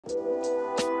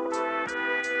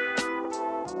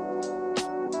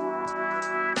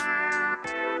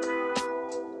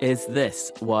Is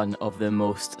this one of the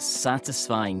most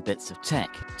satisfying bits of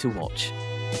tech to watch?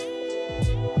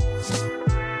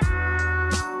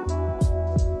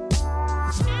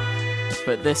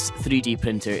 But this 3D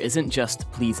printer isn't just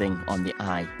pleasing on the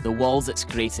eye. The walls it's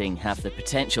creating have the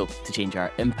potential to change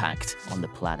our impact on the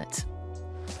planet.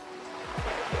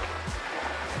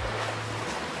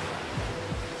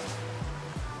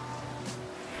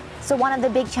 So one of the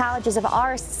big challenges of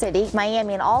our city,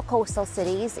 Miami and all coastal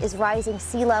cities, is rising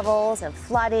sea levels and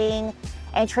flooding.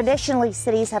 And traditionally,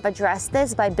 cities have addressed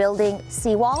this by building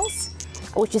seawalls,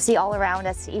 which you see all around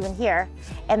us, even here.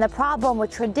 And the problem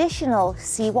with traditional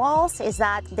seawalls is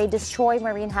that they destroy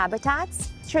marine habitats.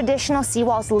 Traditional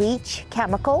seawalls leach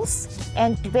chemicals,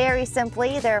 and very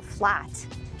simply, they're flat.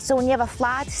 So when you have a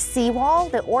flat seawall,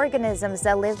 the organisms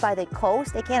that live by the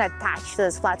coast, they can't attach to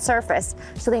this flat surface,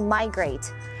 so they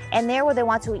migrate. And there where they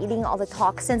want to be eating all the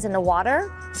toxins in the water.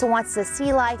 So once the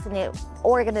sea life and the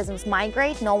organisms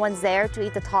migrate, no one's there to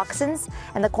eat the toxins,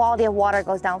 and the quality of water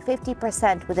goes down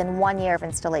 50% within 1 year of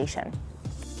installation.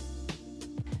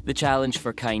 The challenge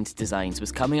for Kind Designs was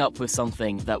coming up with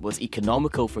something that was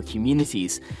economical for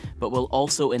communities, but will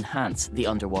also enhance the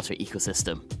underwater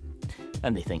ecosystem.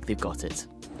 And they think they've got it.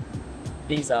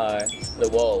 These are the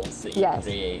walls that you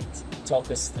create. Talk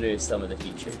us through some of the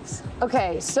features.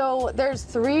 Okay, so there's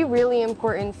 3 really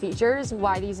important features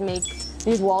why these make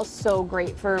these walls so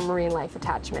great for marine life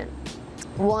attachment.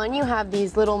 One, you have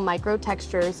these little micro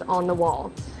textures on the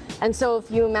wall. And so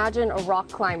if you imagine a rock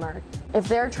climber, if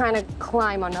they're trying to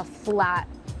climb on a flat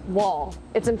wall,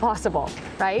 it's impossible,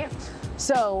 right?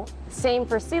 So same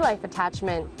for sea life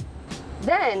attachment.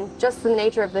 Then, just the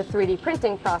nature of the 3D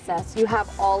printing process, you have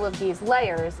all of these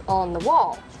layers on the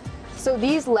wall. So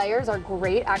these layers are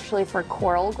great actually for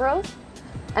coral growth.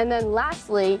 And then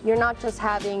lastly, you're not just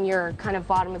having your kind of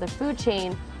bottom of the food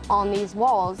chain on these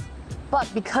walls,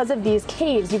 but because of these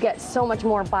caves, you get so much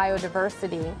more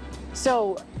biodiversity.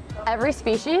 So every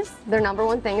species, their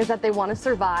 #1 thing is that they want to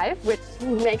survive, which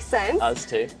makes sense. Us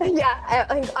too.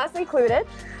 Yeah, us included.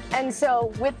 And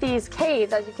so with these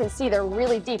caves, as you can see, they're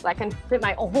really deep. I can fit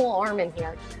my whole arm in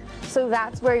here. So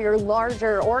that's where your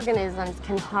larger organisms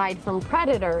can hide from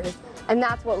predators. And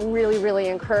that's what really, really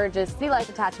encourages sea life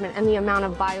attachment and the amount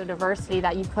of biodiversity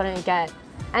that you couldn't get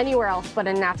anywhere else but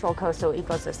in natural coastal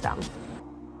ecosystem.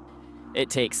 It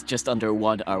takes just under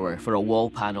 1 hour for a wall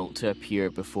panel to appear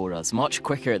before us, much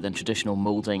quicker than traditional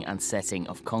moulding and setting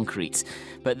of concrete.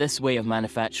 But this way of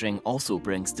manufacturing also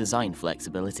brings design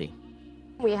flexibility.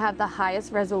 We have the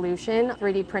highest resolution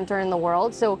 3D printer in the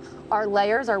world, so our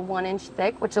layers are 1 inch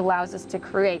thick, which allows us to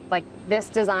create like this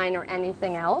design or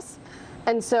anything else.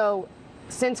 And so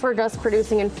since we're just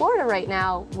producing in Florida right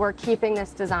now, we're keeping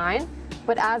this design.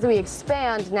 But as we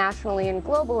expand nationally and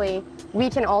globally, we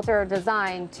can alter our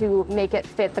design to make it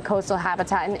fit the coastal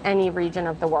habitat in any region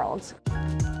of the world.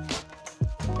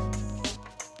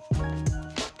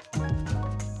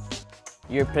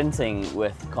 You're printing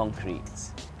with concrete,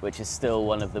 which is still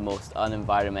one of the most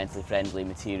unenvironmentally friendly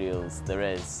materials there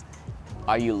is.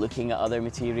 Are you looking at other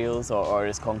materials, or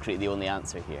is concrete the only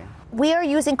answer here? We are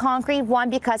using concrete,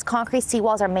 one, because concrete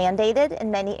seawalls are mandated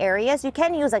in many areas. You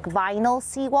can use like vinyl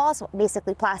seawalls,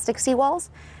 basically plastic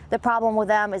seawalls. The problem with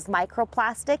them is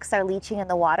microplastics are leaching in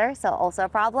the water, so also a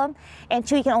problem. And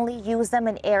 2, you can only use them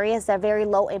in areas that are very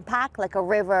low impact, like a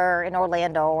river in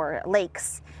Orlando or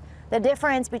lakes. The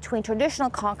difference between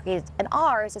traditional concrete and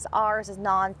ours is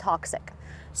non-toxic.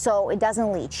 So it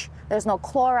doesn't leach. There's no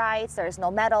chlorides, there's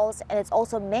no metals, and it's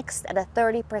also mixed at a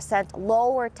 30%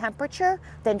 lower temperature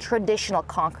than traditional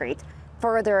concrete,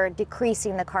 further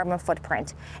decreasing the carbon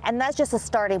footprint. And that's just a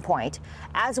starting point.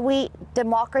 As we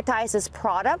democratize this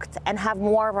product and have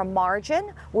more of a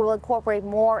margin, we will incorporate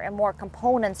more and more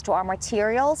components to our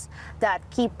materials that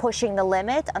keep pushing the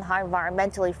limit on how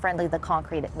environmentally friendly the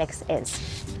concrete mix is.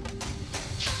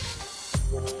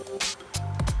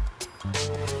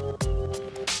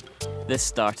 This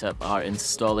startup are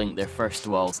installing their first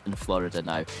walls in Florida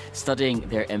now. Studying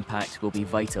their impact will be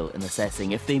vital in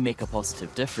assessing if they make a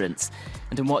positive difference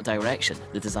and in what direction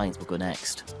the designs will go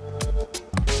next.